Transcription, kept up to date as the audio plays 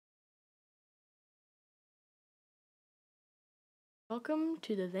Welcome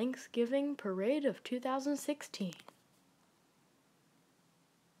to the Thanksgiving Parade of 2016.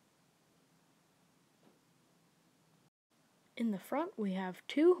 In the front we have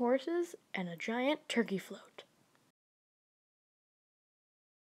 2 horses and a giant turkey float.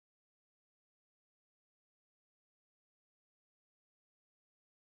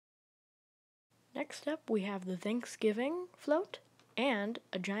 Next up we have the Thanksgiving float and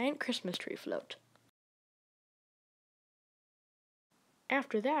a giant Christmas tree float.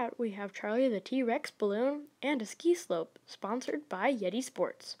 After that, we have Charlie the T-Rex balloon and a ski slope, sponsored by Yeti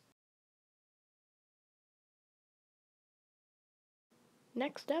Sports.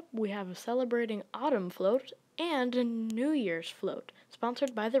 Next up, we have a celebrating autumn float and a New Year's float,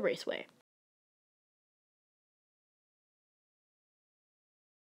 sponsored by the Raceway.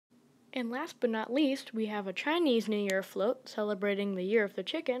 And last but not least, we have a Chinese New Year float celebrating the Year of the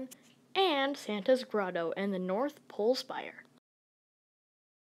Chicken and Santa's Grotto and the North Pole Spire.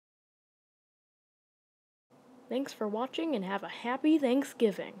 Thanks for watching and have a happy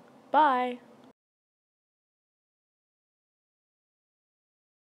Thanksgiving. Bye!